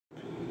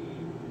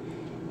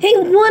Hey,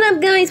 what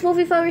up guys,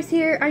 Wolfie Flowers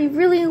here. I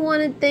really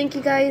want to thank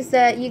you guys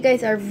that you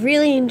guys are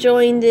really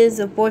enjoying this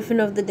Boyfriend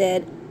of the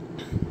Dead.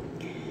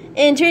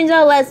 And turns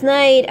out last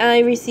night I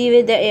received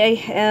it that I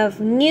have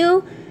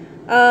new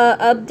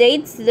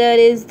updates, that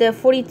is the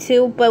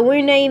 42, but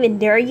we're not even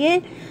there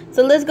yet.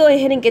 So let's go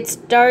ahead and get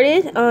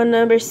started on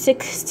number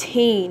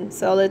 16.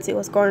 So let's see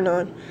what's going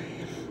on.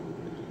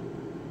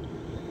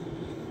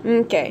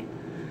 Okay,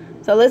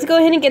 so let's go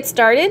ahead and get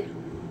started.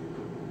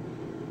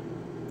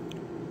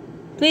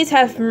 Please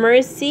have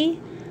mercy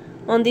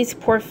on this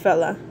poor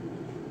fella.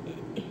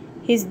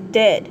 He's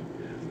dead.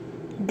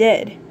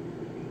 Dead.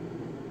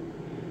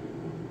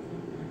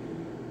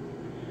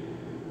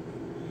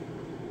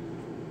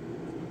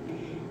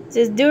 It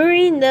says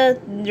during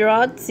the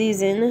drought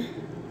season,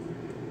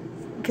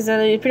 because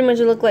it pretty much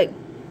look like.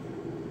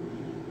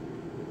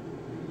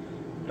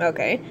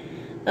 Okay.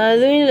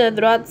 During the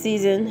drought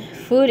season,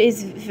 food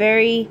is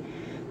very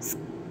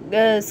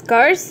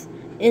scarce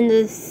in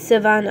the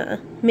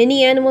savannah.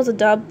 Many animals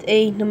adopt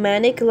a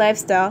nomadic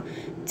lifestyle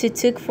to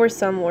look for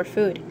some more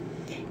food.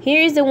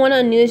 Here is the one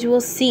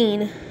unusual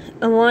scene.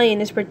 A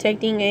lion is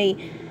protecting a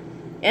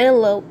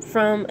antelope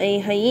from a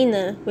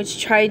hyena which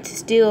tried to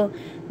steal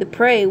the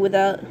prey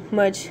without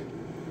much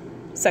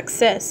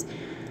success.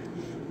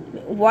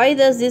 Why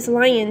does this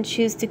lion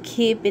choose to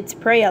keep its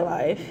prey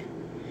alive?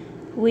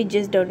 We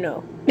just don't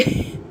know.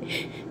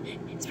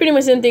 It's pretty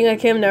much something I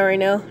came now right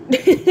now.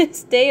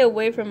 Stay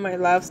away from my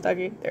livestock,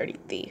 you dirty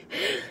thief.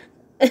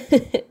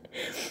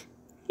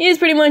 He's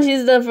pretty much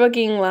is the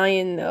fucking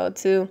lion though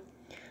too.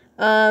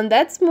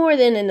 That's more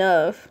than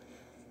enough.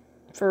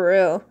 For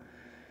real.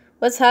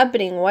 What's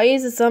happening? Why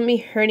is a zombie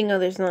hurting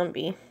other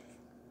zombie?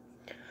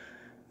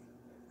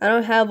 I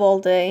don't have all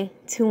day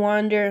to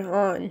wander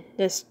on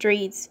the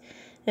streets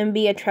and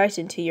be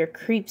attracted to your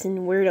creeps and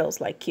weirdos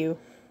like you.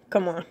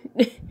 Come on.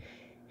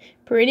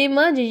 Pretty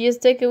much you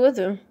just take it with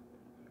him.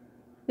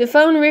 They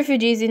found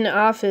refugees in the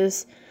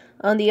office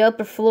on the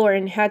upper floor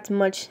and had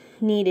much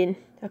needed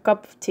a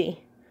cup of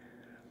tea.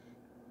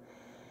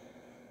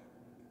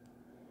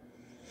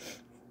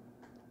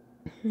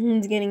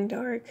 It's getting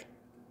dark.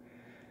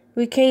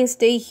 We can't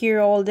stay here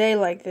all day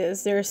like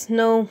this. There's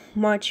no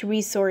much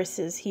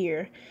resources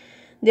here.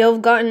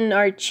 They've gotten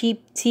our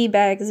cheap tea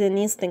bags and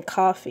instant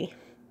coffee.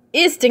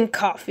 Instant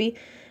coffee?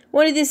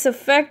 What is this, a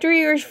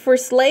factory or for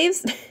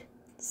slaves?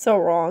 So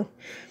wrong.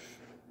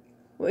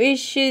 We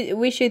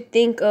should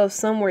think of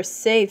somewhere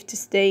safe to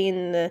stay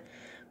in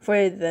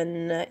for the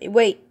night.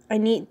 Wait, I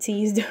need to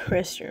use the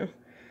restroom.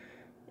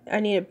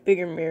 I need a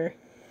bigger mirror.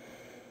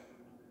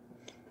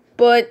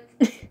 But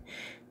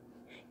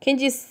can't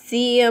you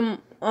see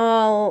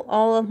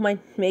all of my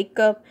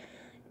makeup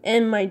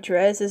and my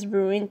dress is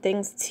ruining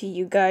things to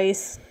you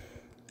guys?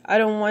 I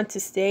don't want to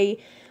stay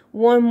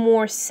one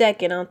more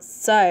second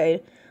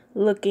outside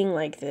looking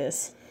like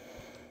this.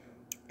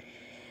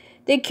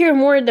 They care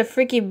more of the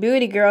freaky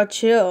beauty girl.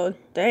 Chill.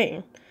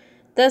 Dang.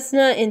 That's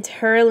not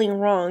entirely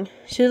wrong.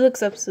 She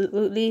looks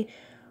absolutely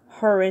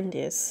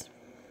horrendous.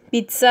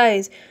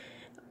 Besides,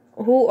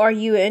 who are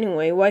you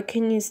anyway? Why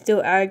can you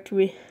still act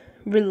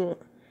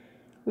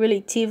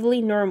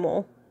relatively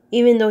normal,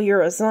 even though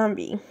you're a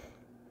zombie?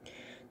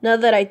 Now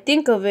that I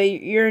think of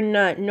it, you're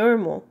not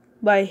normal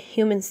by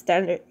human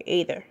standard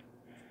either.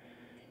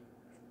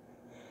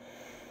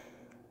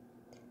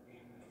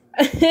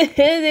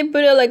 They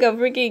put it like a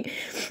freaking,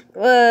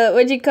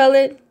 what'd you call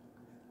it?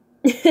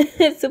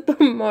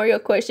 Super Mario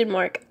question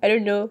mark. I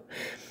don't know.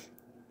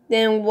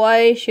 Then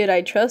why should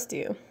I trust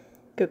you?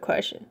 Good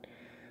question.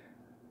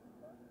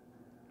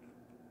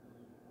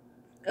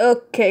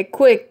 Okay,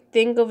 quick.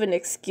 Think of an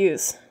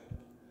excuse.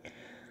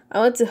 I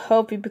want to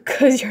help you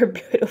because you're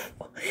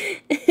beautiful.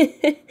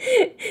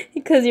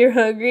 Because you're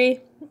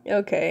hungry?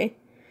 Okay.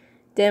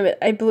 Damn it,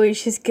 I believe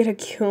she's gonna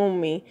kill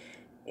me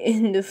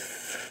in the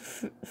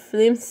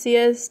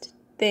flimsiest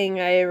thing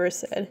I ever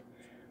said.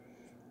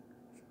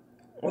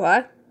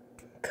 What?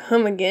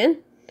 Come again?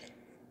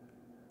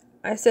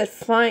 I said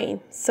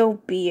fine,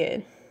 so be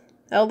it.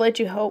 I'll let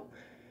you help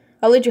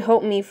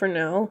me for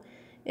now.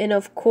 And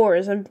of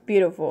course, I'm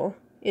beautiful.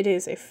 It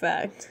is a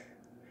fact.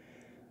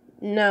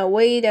 Now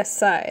wait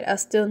aside. I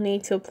still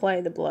need to apply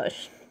the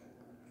blush.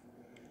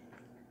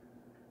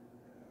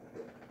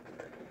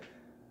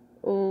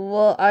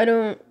 Well,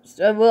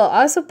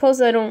 I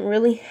suppose I don't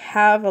really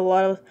have a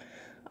lot of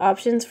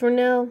options for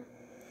now.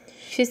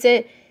 She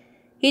said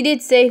he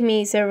did save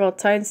me several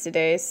times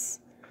today,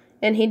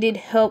 and he did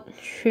help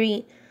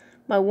treat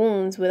my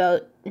wounds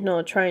without,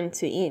 trying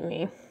to eat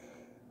me.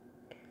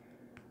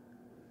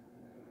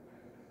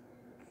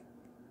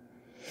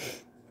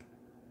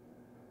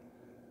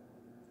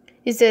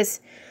 He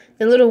says,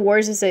 the little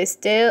words to say,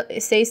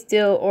 stay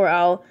still or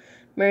I'll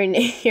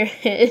marinate your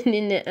head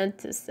in an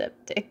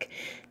antiseptic.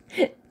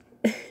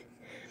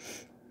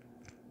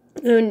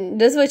 And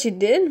that's what you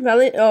did?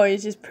 Valid? Oh,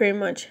 it's just pretty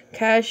much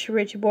cash,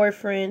 rich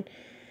boyfriend,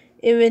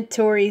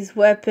 inventories,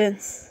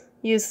 weapons,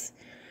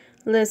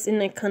 useless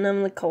in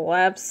economic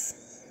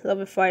collapse, love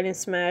a fight and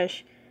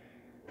smash,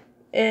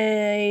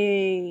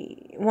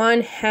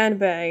 one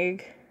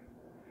handbag,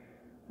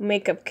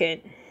 makeup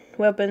kit.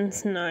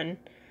 Weapons, none.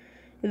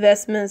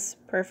 Investments,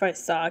 perfect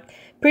stock.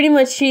 Pretty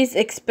much she's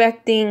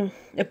expecting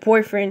a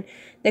boyfriend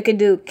that could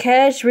do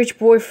cash, rich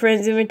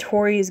boyfriends,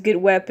 inventories, good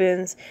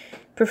weapons,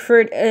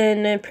 preferred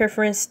and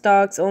preference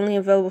stocks, only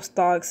available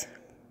stocks.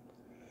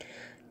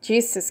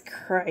 Jesus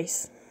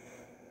Christ.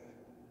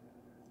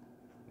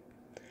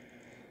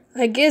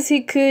 I guess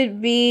he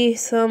could be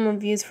some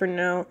abuse for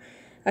now.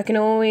 I can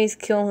always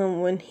kill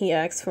him when he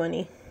acts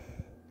funny.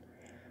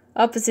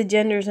 Opposite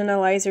genders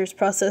analyzers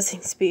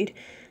processing speed.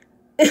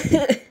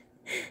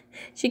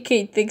 She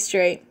can't think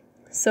straight.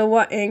 So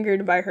what,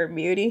 angered by her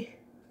beauty?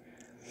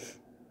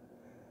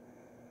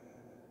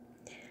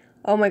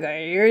 Oh my god,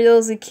 you're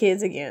those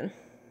kids again.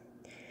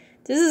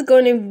 This is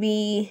going to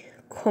be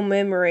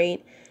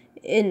commemorate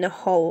in the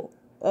Hall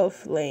of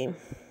Flame.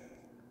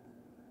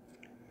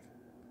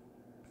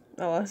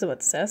 Oh, I was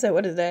about to say,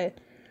 what is that?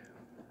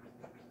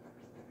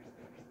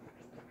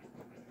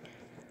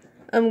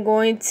 I'm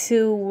going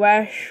to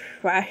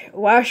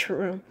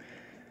washroom.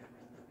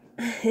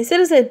 It said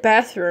it said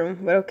bathroom,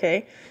 but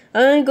okay.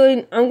 I'm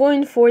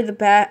going for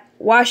the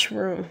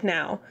washroom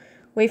now.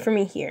 Wait for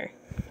me here.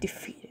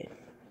 Defeated.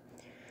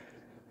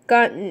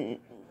 God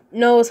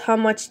knows how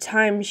much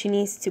time she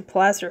needs to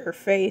plaster her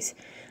face.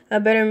 I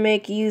better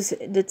make use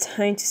the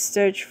time to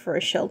search for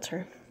a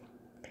shelter.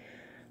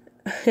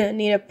 I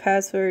need a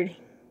password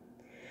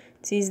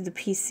to use the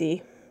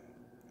PC.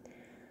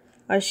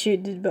 I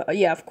should,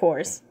 yeah, of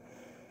course.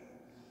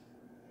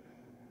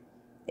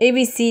 A,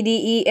 B, C, D,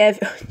 E, F.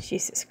 Oh,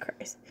 Jesus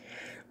Christ.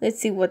 Let's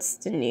see what's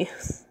the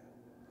news.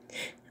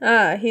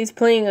 Ah, he's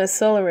playing a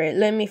Solarite.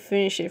 Let me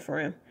finish it for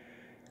him.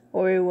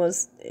 Or it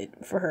was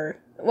for her.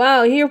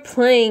 Wow, you're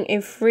playing a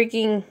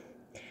freaking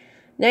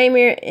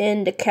Nightmare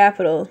in the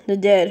Capital. The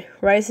dead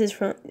rises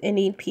from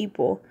any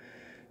people.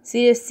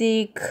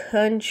 CSC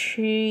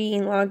country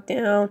in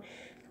lockdown.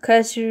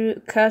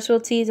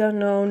 Casualties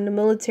unknown. The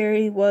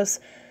military was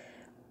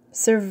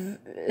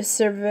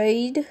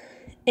surveyed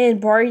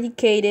and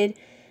barricaded.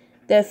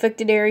 The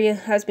affected area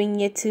has been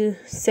yet to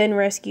send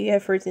rescue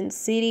efforts in the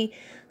city.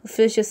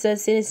 Officials said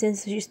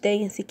citizens should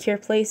stay in secure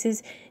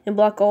places and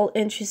block all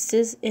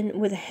entrances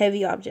with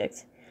heavy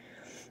objects.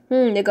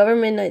 The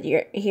government not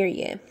here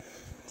yet.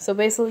 So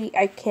basically,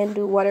 I can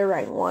do whatever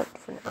I want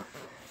for now.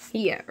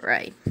 Yeah,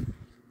 right.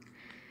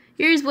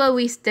 Here's where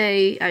we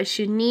stay. I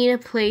should need a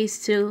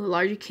place to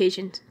large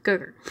occasions.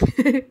 Cooker.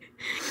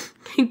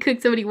 Can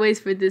cook so many ways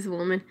for this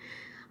woman.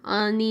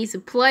 I'll need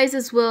supplies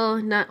as well.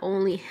 Not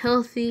only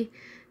healthy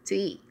to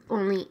eat,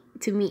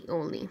 to meet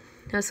only.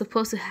 I'm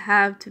supposed to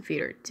have to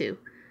feed her too.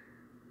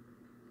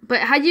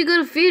 But how do you go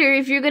to feed her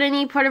if you're gonna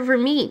need part of her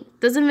meat?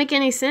 Doesn't make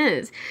any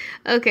sense.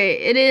 Okay,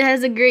 it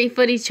has a great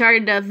funny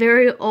chart, a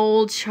very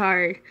old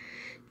chart.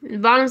 The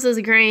bottom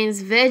says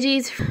grains,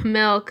 veggies,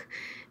 milk,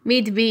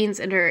 meat, beans,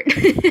 and dirt.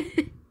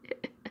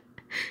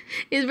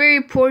 It's very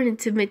important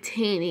to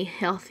maintain a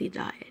healthy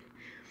diet.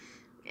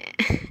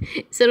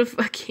 Instead of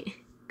fucking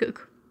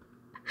Google.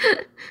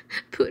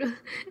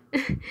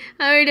 I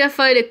already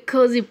find a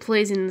cozy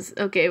place in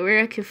okay,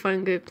 where I can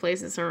find good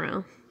places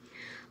around.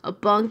 A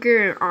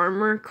bunker, an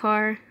armor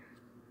car?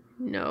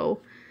 No.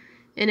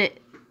 And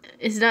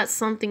it's not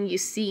something you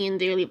see in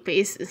daily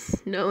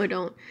basis. No, I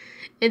don't.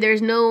 And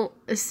there's no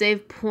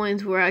save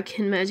points where I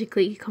can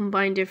magically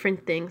combine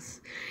different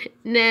things.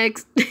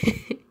 Next.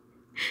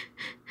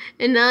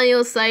 An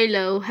Nile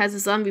silo has a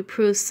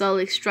zombie-proof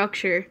solid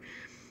structure.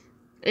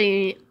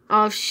 An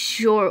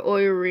offshore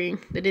oil ring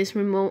that is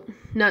remote,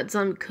 not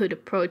zombie could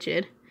approach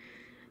it.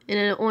 And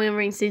an oil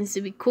ring seems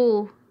to be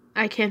cool.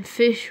 I can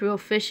fish real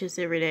fishes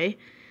every day.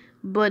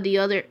 But the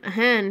other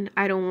hand,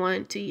 I don't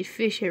want to eat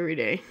fish every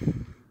day.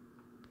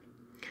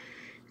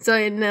 So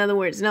in other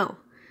words, no.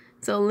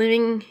 So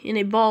living in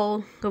a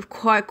ball of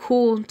quite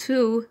cool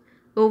too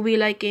will be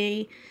like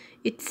a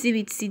itsy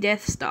bitsy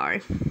Death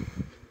Star.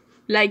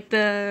 Like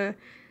the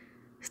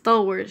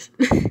Star Wars.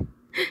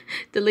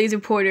 The laser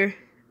pointer.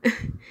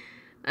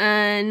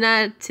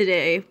 Not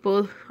today.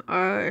 Both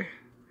are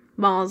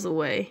miles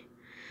away.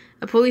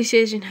 A police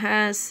station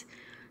has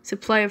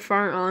supply of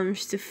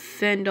firearms to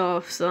fend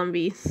off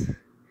zombies.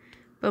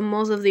 But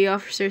most of the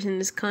officers in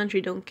this country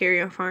don't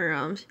carry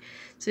firearms,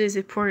 so it's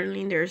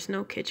importantly there's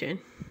no kitchen.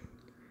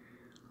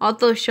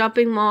 Although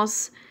shopping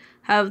malls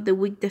have the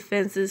weak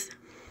defenses,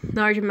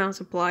 large amount of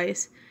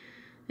supplies,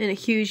 and a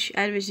huge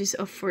advantage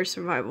for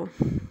survival.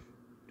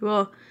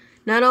 Well,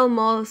 not all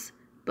malls,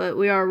 but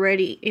we are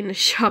already in the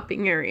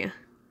shopping area.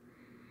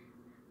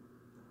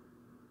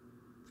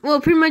 Well,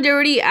 pretty much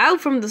already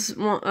out from the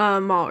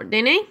mall,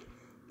 didn't they?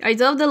 I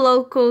doubt the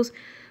locals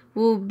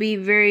will be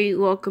very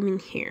welcoming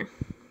here.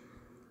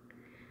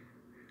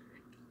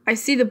 I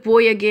see the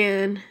boy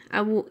again.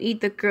 I will eat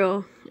the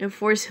girl and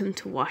force him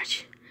to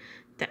watch.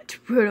 That's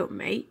brutal,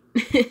 mate.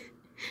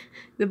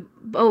 The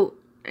boat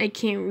I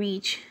can't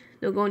reach.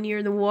 They'll go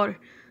near the water.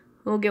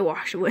 We'll get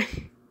washed away.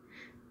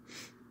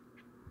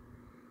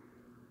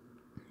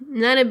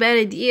 Not a bad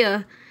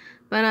idea,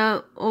 but I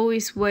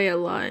always weigh a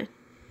lot.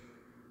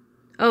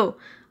 Oh,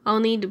 I'll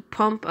need to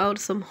pump out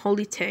some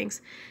holy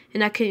tanks,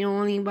 and I can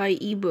only buy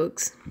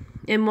ebooks.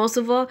 And most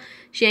of all,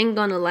 she ain't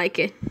gonna like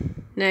it.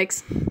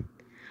 Next,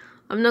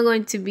 I'm not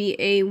going to be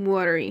a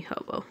watery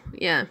hobo.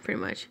 Yeah, pretty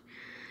much.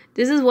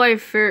 This is why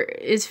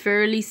it's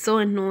fairly so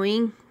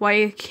annoying.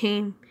 Why I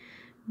can't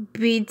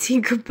be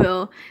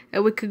Tinkerbell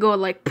and we could go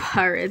like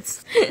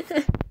pirates.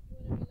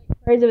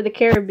 Pirates of the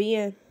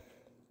Caribbean.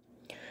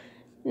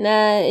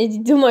 Nah,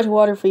 it's too much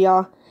water for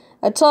y'all.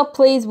 A top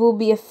place will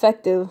be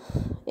effective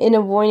in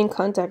avoiding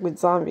contact with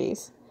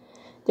zombies.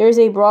 There's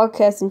a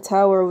broadcasting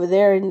tower over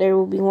there, and there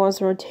will be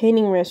once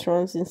rotating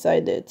restaurants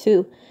inside there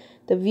too.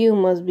 The view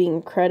must be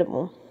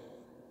incredible.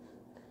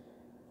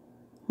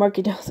 Mark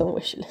it down on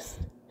wish list.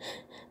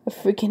 A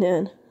freaking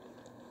end.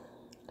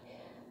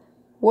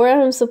 Where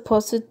am I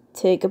supposed to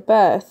take a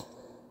bath?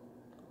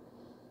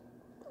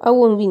 I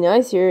wouldn't be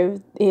nice here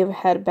if they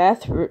had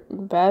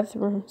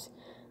bedrooms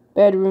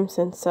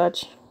and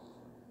such.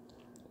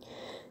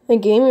 A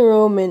gaming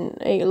room and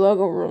a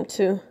logo room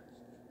too.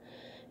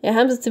 It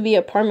happens to be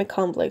an apartment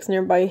complex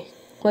nearby.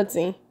 Let's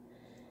see.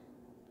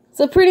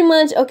 So pretty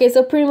much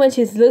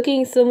he's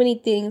looking at so many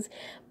things,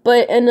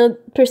 but in a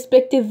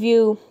perspective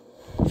view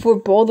for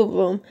both of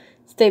them.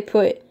 Stay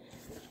put.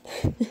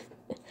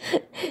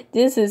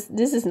 This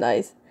is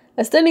nice.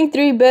 A stunning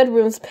 3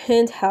 bedrooms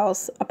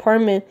penthouse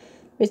apartment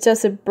with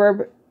just a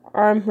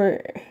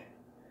armory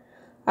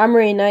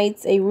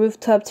nights, a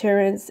rooftop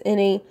terrace, and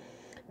a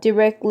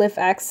direct lift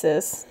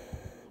access.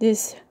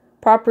 This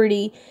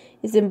property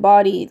is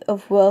embodied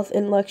of wealth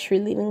and luxury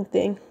living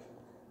thing.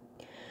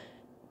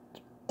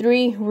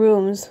 3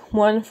 rooms,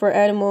 1 for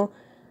animal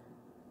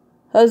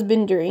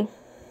husbandry,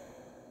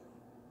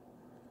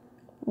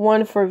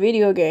 1 for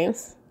video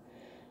games,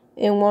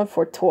 and 1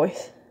 for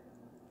toys.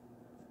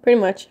 Pretty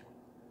much.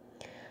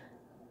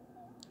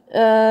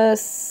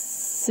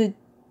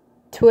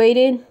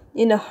 Situated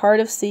in the heart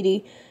of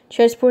city,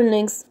 transport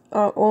links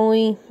are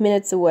only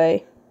minutes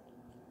away.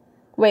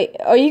 Wait,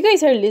 oh, you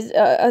guys heard this?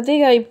 I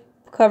think I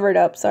covered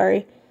up,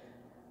 sorry.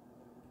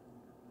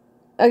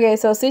 Okay,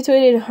 so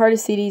situated in the heart of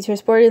city,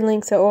 transported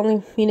links are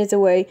only minutes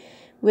away,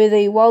 with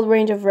a wide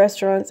range of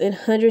restaurants and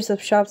hundreds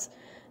of shops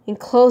in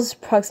close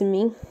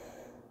proximity.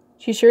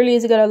 She surely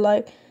is gonna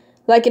like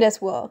it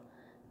as well.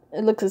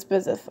 It looks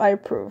expensive, I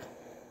approve.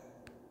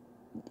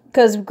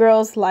 Because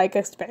girls like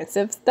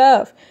expensive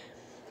stuff.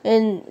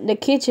 And the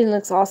kitchen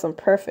looks awesome,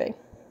 perfect.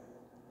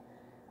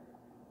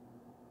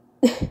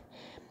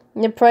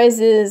 The price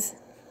is...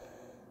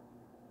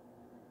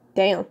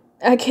 Damn,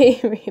 I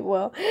can't read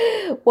well.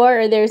 Why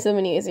are there so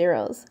many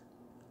zeros?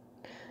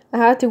 I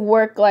have to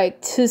work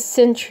like 2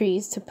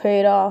 centuries to pay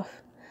it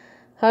off.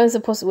 How am I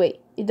supposed to wait?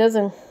 It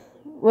doesn't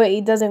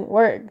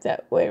work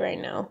that way right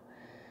now.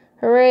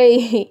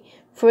 Hooray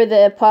for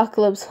the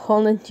apocalypse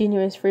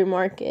homogeneous free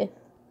market.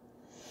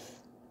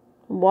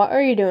 What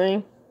are you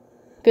doing?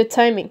 Good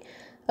timing.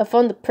 I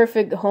found the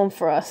perfect home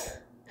for us.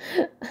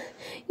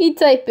 You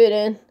type it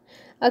in.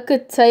 I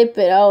could type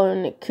it out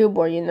on the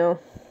keyboard, you know.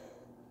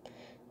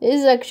 It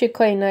is actually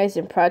quite nice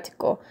and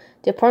practical.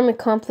 The apartment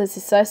complex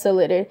is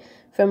isolated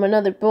from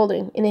another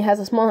building, and it has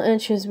a small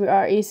entrance we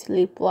are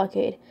easily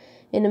blockade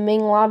in the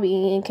main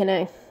lobby and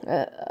connect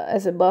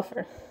as a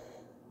buffer.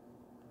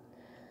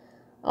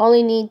 I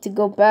only need to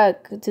go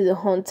back to the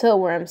hotel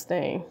where I'm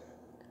staying.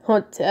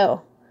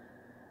 Hotel?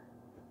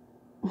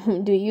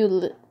 Do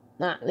you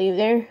not live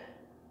there?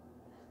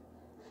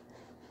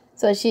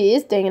 So she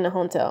is staying in a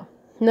hotel.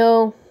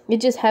 No,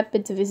 it just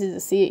happened to visit the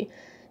city,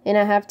 and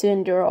I have to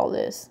endure all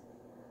this.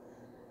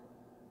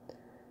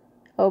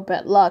 Oh,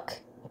 bad luck.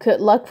 Good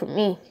luck for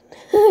me.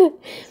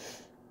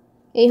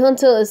 A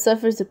hotel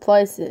suffers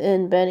supplies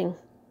and bedding,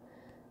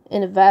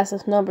 and a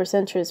vast number of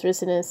centuries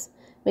residents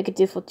make it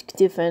difficult to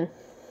defend.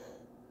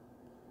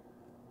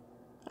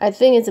 I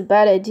think it's a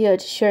bad idea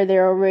to share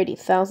there are already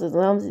thousands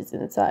of zombies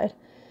inside.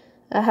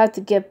 I have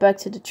to get back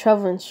to the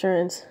travel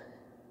insurance.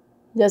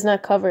 It does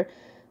not cover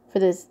for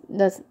this.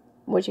 That's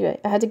what you got.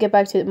 I had to get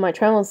back to my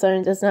travel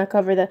insurance. Does not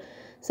cover the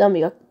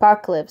zombie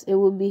apocalypse. It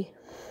would be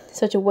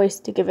such a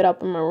waste to give it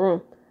up in my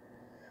room.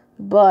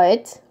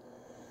 But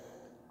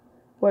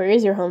where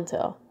is your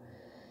hotel?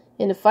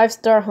 In the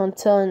 5-star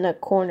hotel in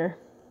that corner.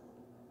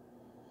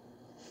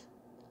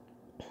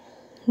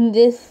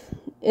 This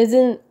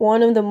isn't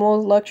one of the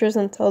most luxurious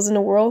hotels in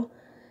the world.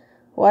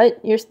 What?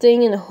 You're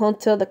staying in a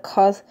hotel that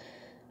costs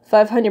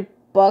 $500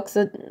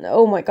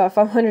 oh my god,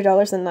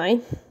 $500 a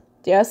night?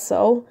 Yes,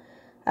 so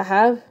I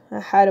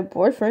had a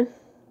boyfriend.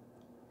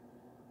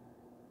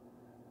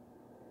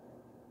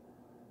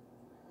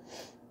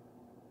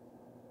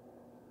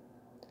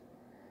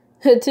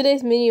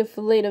 Today's menu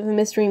fillet of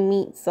mystery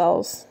meat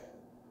sauce.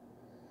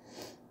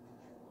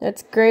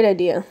 That's a great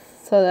idea.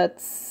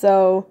 Oh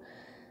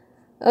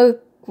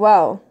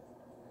wow.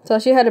 So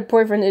she had a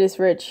boyfriend that is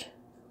rich.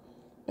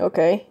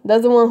 Okay.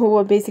 That's the one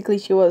who basically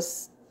she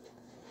was.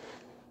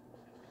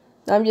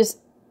 I'm just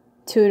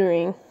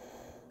tutoring.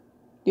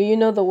 Do you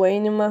know the way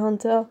in my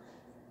hotel?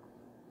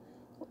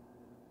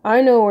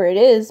 I know where it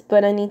is,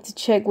 but I need to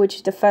check which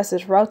is the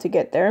fastest route to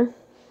get there.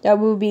 That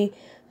would be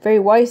very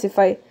wise if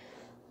I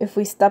if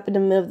we stop in the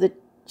middle of the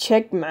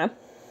check map.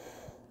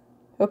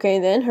 Okay,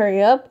 then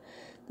hurry up.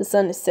 The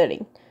sun is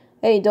setting.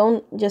 Hey,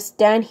 don't just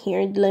stand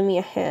here. Lend me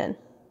a hand.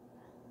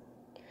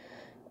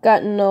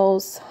 God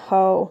knows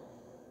how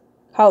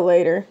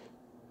later.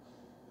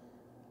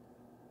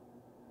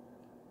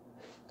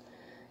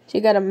 She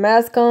got a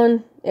mask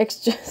on,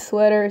 extra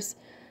sweaters,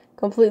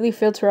 completely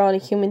filter out a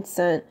human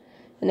scent,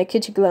 and a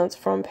kitchen gloves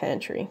from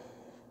pantry.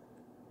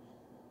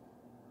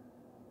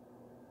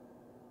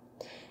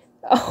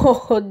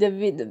 Oh, the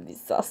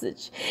Vietnamese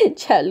sausage.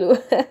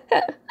 Chalu.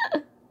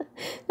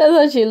 That's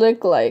what she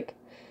looked like.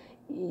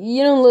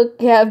 You don't look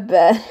half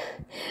bad.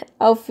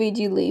 I'll feed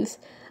you leaves.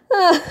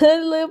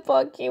 Little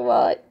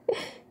Pokemon.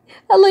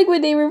 I like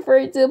when they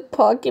refer to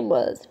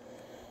Pokemon.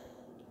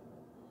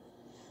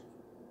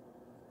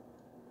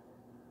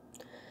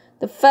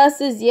 The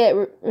fastest yet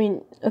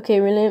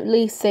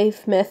relatively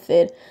safe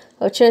method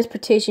of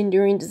transportation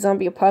during the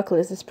zombie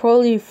apocalypse is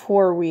probably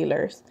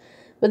four-wheelers.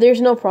 But there's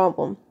no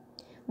problem.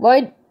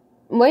 Why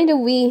do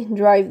we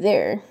drive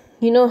there?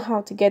 You know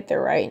how to get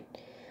there, right?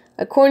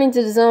 According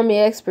to the zombie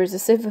experts, the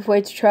safest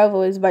way to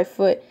travel is by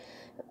foot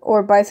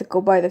or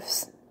bicycle.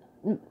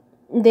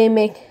 They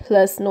make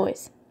less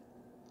noise.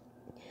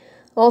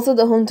 Also,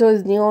 the hotel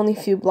is the only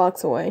few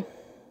blocks away.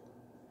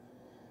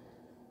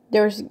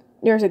 There's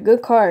a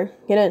good car.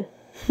 Get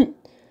in.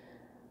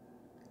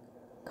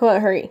 Come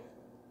on, hurry.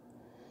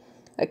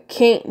 I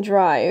can't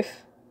drive.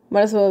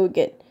 Might as well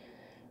get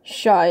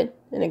shot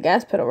in a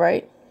gas pedal,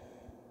 right?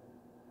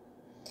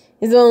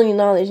 His only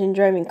knowledge in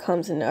driving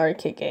comes in the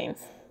arcade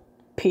games.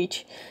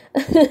 Peach.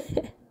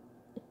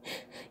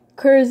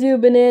 Curse you,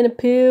 banana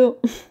peel.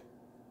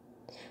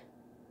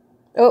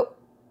 Oh.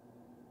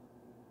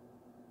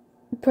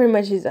 Pretty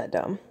much he's that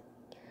dumb.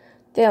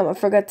 Damn, I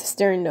forgot the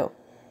steering wheel.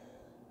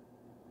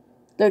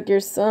 Look,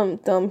 there's some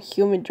dumb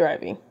human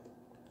driving.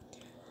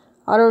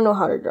 I don't know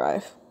how to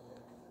drive.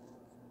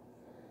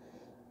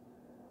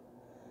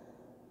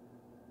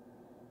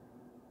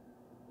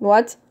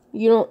 What?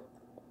 You don't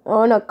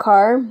own a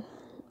car?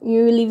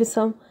 You live in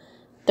some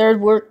third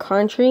world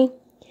country?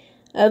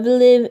 I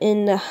live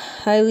in a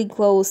highly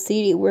global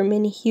city where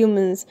many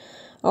humans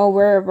are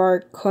aware of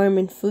our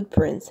carbon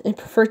footprints and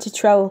prefer to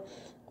travel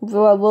with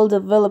a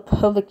well-developed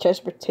public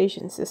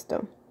transportation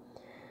system.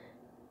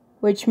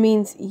 Which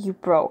means you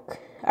broke.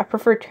 I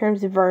prefer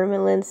terms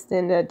environmentalist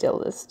than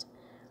idealist.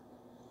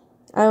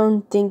 I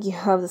don't think you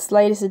have the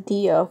slightest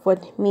idea of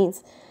what it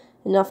means.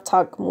 Enough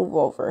talk, move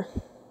over.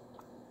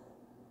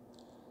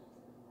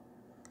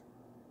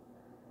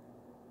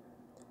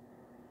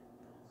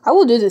 I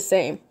will do the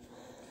same.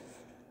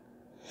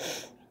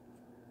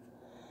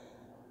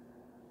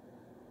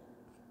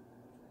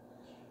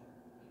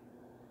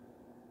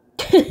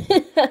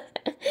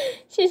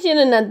 She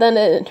shouldn't have done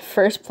it in the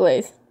first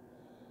place.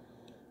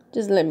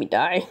 Just let me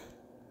die.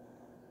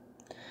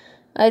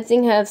 I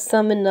think I have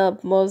summoned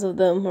up most of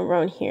them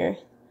around here,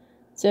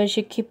 so it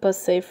should keep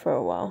us safe for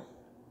a while.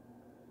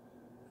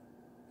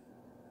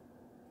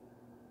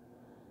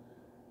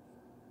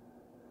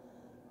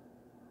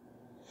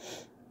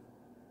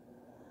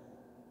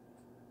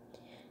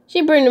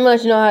 She pretty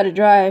much know how to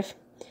drive.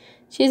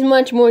 She's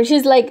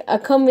like a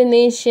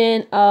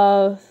combination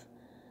of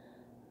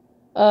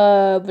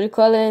what do you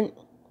call it?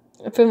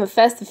 From a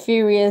Fast and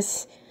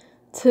Furious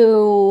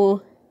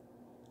to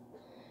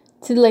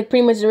like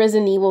pretty much the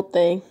Resident Evil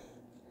thing.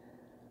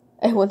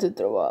 I want to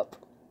throw up.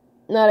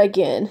 Not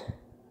again.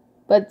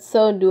 But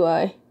so do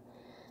I.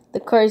 The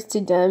car is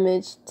too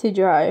damaged to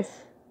drive.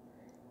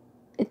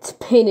 It's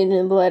painted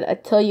in blood. I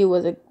tell you it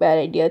was a bad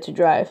idea to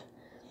drive.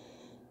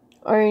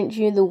 Aren't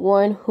you the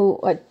one who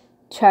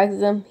attracts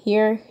them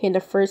here in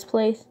the first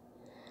place?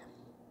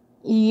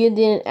 You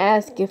didn't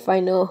ask if I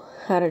know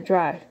how to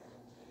drive.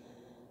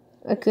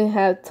 You could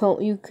have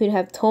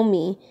told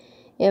me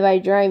if I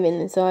drive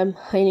in, so I'm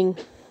hiding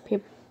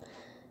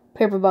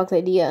paper box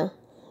idea.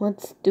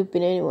 What's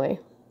stupid anyway?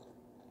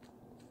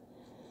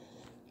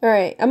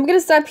 Alright, I'm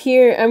gonna stop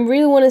here. I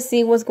really want to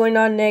see what's going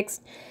on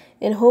next.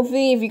 And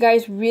hopefully, if you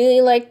guys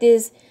really like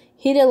this,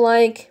 hit a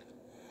like.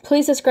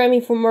 Please subscribe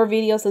me for more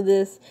videos of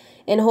this.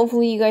 And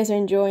hopefully, you guys are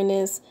enjoying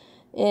this.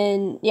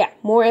 And yeah,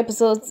 more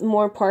episodes,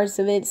 more parts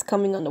of it is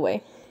coming on the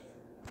way.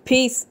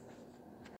 Peace.